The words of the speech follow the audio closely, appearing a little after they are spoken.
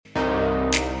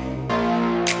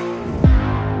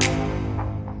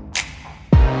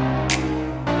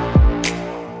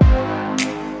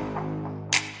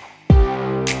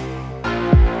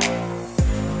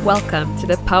Welcome to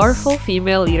the Powerful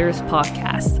Female Leaders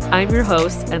Podcast. I'm your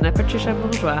host, Anna Patricia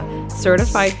Bourgeois,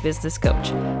 certified business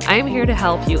coach. I am here to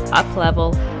help you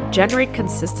up-level, generate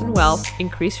consistent wealth,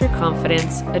 increase your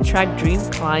confidence, attract dream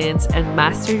clients, and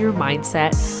master your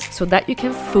mindset so that you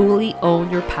can fully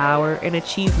own your power and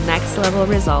achieve next-level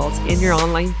results in your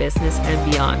online business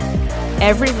and beyond.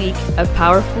 Every week, a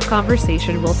powerful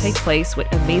conversation will take place with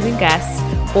amazing guests,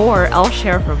 or I'll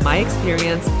share from my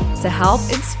experience to help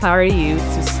inspire you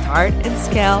to start and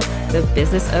scale the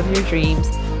business of your dreams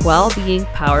while being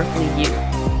powerfully you.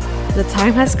 The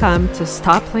time has come to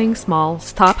stop playing small,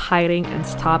 stop hiding, and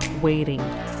stop waiting.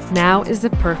 Now is the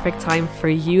perfect time for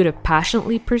you to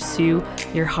passionately pursue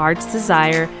your heart's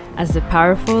desire as the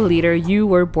powerful leader you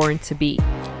were born to be.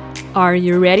 Are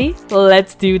you ready?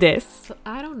 Let's do this. So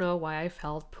I don't know why I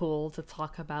felt pulled to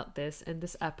talk about this in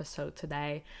this episode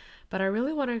today, but I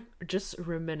really want to just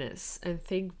reminisce and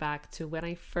think back to when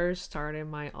I first started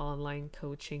my online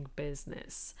coaching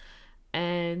business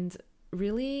and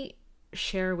really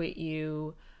share with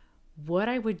you what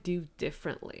I would do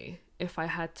differently if I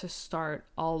had to start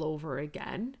all over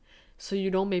again, so you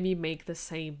don't maybe make the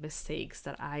same mistakes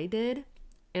that I did.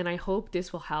 And I hope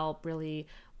this will help really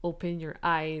open your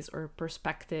eyes or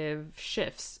perspective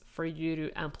shifts for you to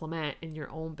implement in your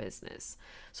own business.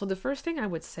 So the first thing I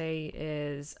would say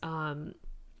is to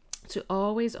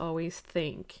always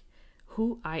think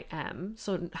who I am.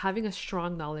 So having a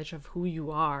strong knowledge of who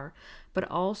you are, but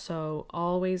also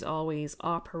always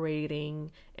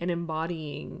operating and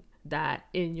embodying that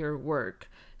in your work.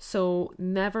 So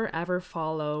never ever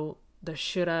follow the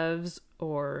should-haves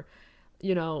or,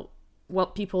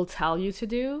 what people tell you to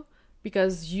do,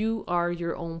 because you are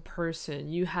your own person.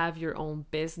 You have your own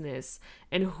business,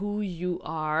 and who you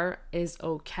are is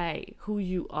okay. Who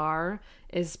you are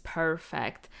is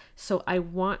perfect. So I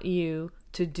want you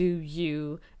to do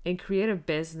you and create a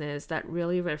business that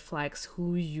really reflects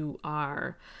who you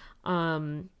are.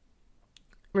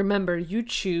 Remember, you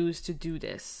choose to do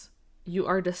this. You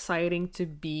are deciding to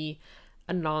be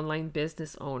an online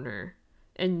business owner.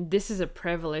 And this is a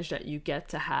privilege that you get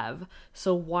to have.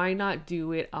 So why not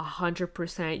do it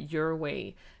 100% your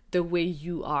way, the way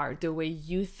you are, the way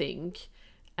you think?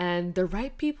 And the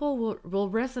right people will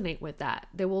resonate with that.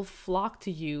 They will flock to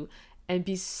you and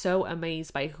be so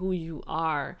amazed by who you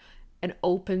are and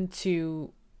open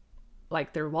to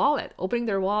opening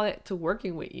their wallet to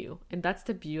working with you. And that's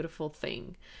the beautiful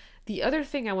thing. The other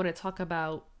thing I want to talk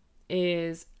about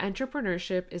is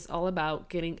entrepreneurship is all about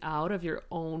getting out of your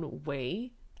own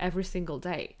way every single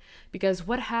day. Because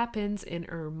what happens in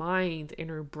our mind,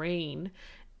 in our brain,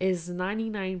 is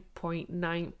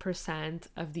 99.9%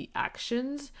 of the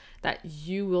actions that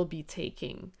you will be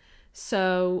taking.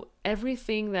 So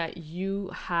everything that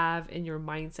you have in your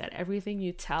mindset, everything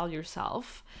you tell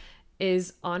yourself,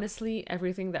 is honestly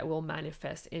everything that will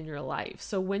manifest in your life.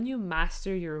 So when you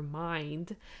master your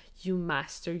mind, you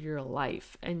master your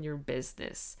life and your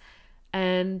business.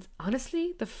 And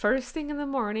honestly, the first thing in the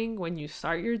morning when you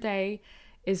start your day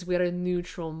is with a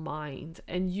neutral mind,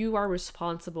 and you are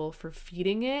responsible for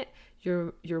feeding it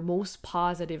your most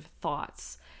positive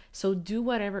thoughts. So do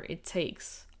whatever it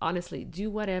takes. Honestly, do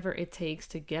whatever it takes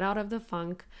to get out of the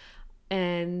funk.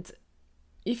 And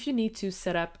if you need to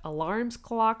set up alarms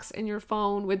clocks in your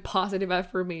phone with positive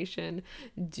affirmation,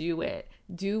 do it.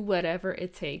 Do whatever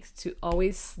it takes to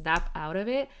always snap out of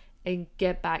it and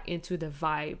get back into the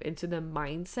vibe, into the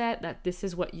mindset that this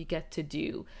is what you get to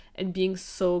do, and being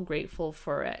so grateful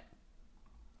for it.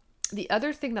 The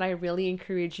other thing that I really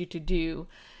encourage you to do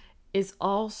is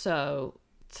also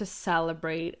to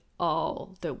celebrate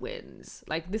all the wins.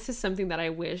 Like, this is something that I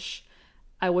wish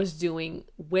I was doing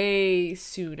way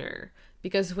sooner.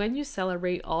 Because when you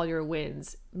celebrate all your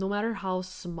wins, no matter how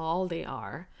small they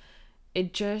are,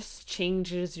 it just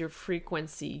changes your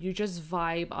frequency. You just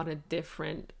vibe on a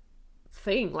different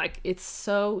thing. Like, it's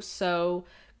so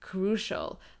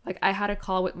crucial. Like, I had a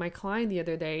call with my client the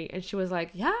other day, and she was like,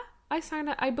 yeah,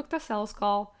 I booked a sales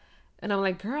call. And I'm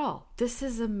like, girl, this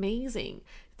is amazing.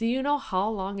 Do you know how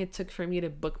long it took for me to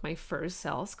book my first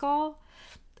sales call?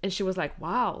 And she was like,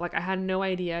 wow, like, I had no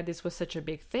idea this was such a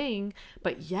big thing.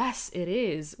 But yes, it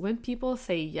is. When people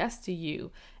say yes to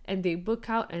you and they book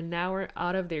out an hour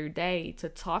out of their day to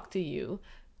talk to you,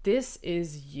 this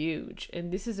is huge.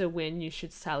 And this is a win you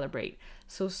should celebrate.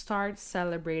 So start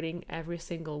celebrating every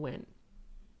single win.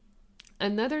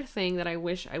 Another thing that I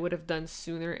wish I would have done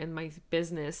sooner in my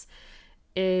business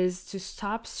is to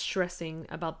stop stressing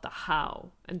about the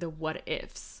how and the what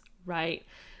ifs, right?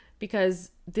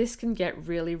 Because this can get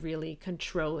really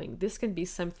controlling. This can be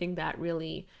something that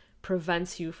really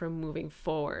prevents you from moving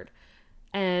forward.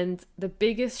 And the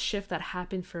biggest shift that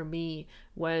happened for me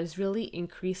was really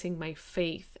increasing my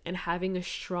faith and having a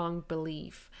strong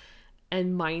belief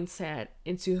and mindset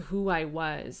into who I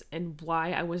was and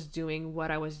why I was doing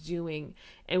what I was doing.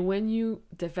 And when you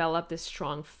develop this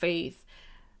strong faith,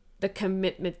 the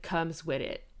commitment comes with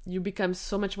it. You become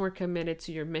so much more committed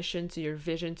to your mission, to your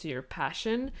vision, to your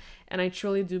passion. And I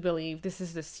truly do believe this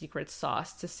is the secret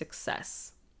sauce to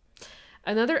success.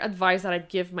 Another advice that I'd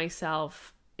give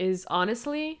myself is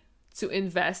honestly to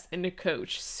invest in a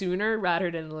coach sooner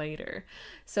rather than later.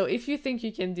 So if you think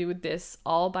you can do this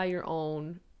all by your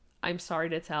own, I'm sorry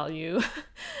to tell you,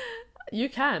 you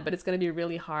can, but it's going to be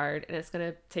really hard and it's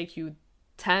going to take you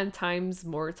 10 times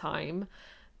more time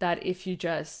that if you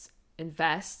just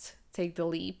invest, take the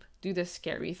leap, do the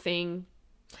scary thing,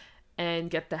 and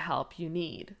get the help you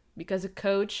need. Because a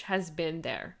coach has been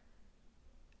there.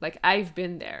 Like, I've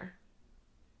been there.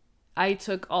 I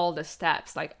took all the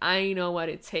steps. Like, I know what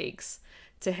it takes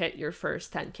to hit your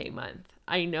first 10K month.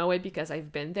 I know it because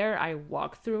I've been there. I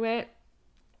walked through it.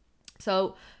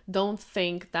 So don't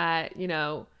think that,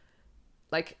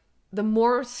 like, the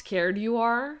more scared you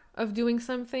are of doing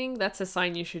something, that's a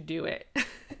sign you should do it.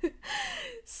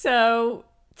 So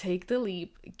take the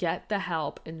leap, get the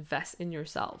help, invest in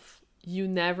yourself. You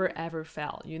never ever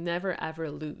fail. You never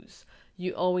ever lose.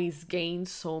 You always gain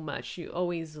so much. You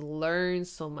always learn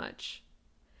so much.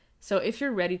 So if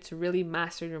you're ready to really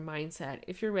master your mindset,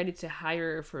 if you're ready to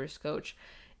hire your first coach,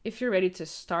 if you're ready to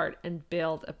start and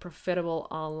build a profitable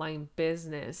online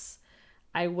business,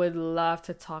 I would love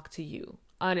to talk to you.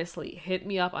 Honestly, hit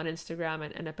me up on Instagram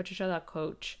at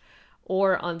annapatricia.coach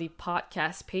or on the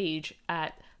podcast page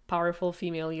at Powerful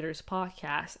Female Leaders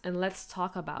Podcast, and let's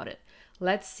talk about it.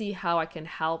 Let's see how I can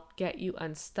help get you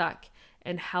unstuck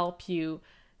and help you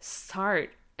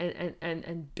start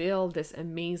and build this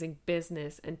amazing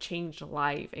business and change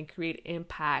life and create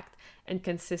impact and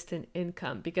consistent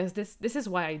income. Because this is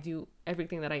why I do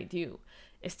everything that I do,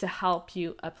 is to help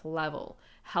you up level,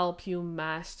 help you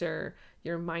master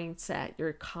your mindset,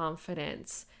 your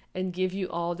confidence, and give you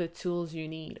all the tools you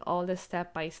need, all the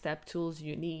step-by-step tools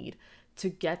you need to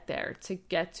get there, to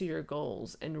get to your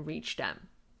goals and reach them.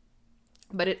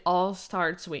 But it all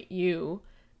starts with you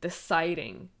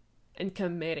deciding and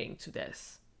committing to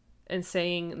this and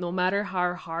saying, no matter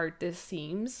how hard this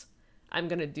seems, I'm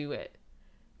going to do it.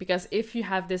 Because if you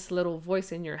have this little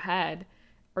voice in your head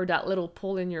or that little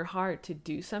pull in your heart to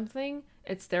do something,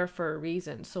 it's there for a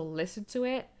reason. So listen to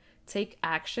it, take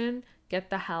action, get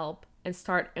the help, and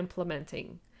start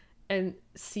implementing and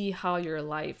see how your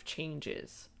life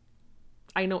changes.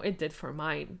 I know it did for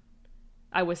mine.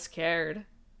 I was scared.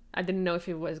 I didn't know if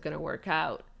it was going to work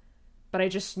out, but I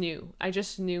just knew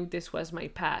this was my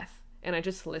path, and I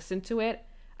just listened to it.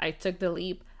 I took the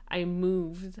leap. I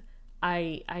moved.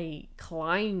 I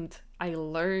climbed. I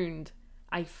learned.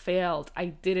 I failed. I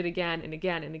did it again and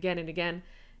again and again and again.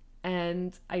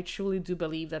 And I truly do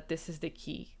believe that this is the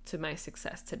key to my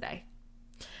success today.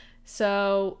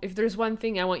 So if there's one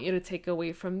thing I want you to take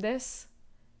away from this,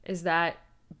 is that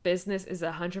business is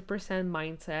 100%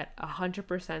 mindset,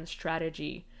 100%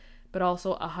 strategy, but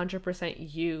also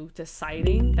 100% you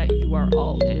deciding that you are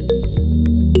all in.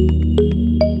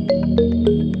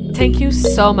 Thank you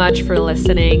so much for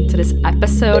listening to this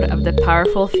episode of the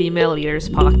Powerful Female Leaders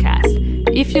Podcast.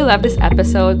 If you love this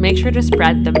episode, make sure to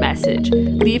spread the message,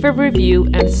 leave a review,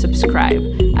 and subscribe.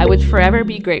 I would forever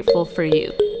be grateful for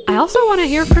you. I also want to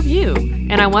hear from you,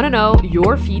 and I want to know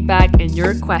your feedback and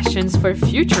your questions for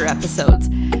future episodes.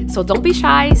 So don't be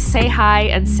shy, say hi,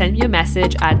 and send me a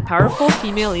message at Powerful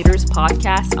Female Leaders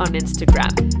Podcast on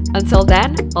Instagram. Until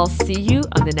then, I'll see you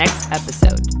on the next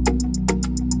episode.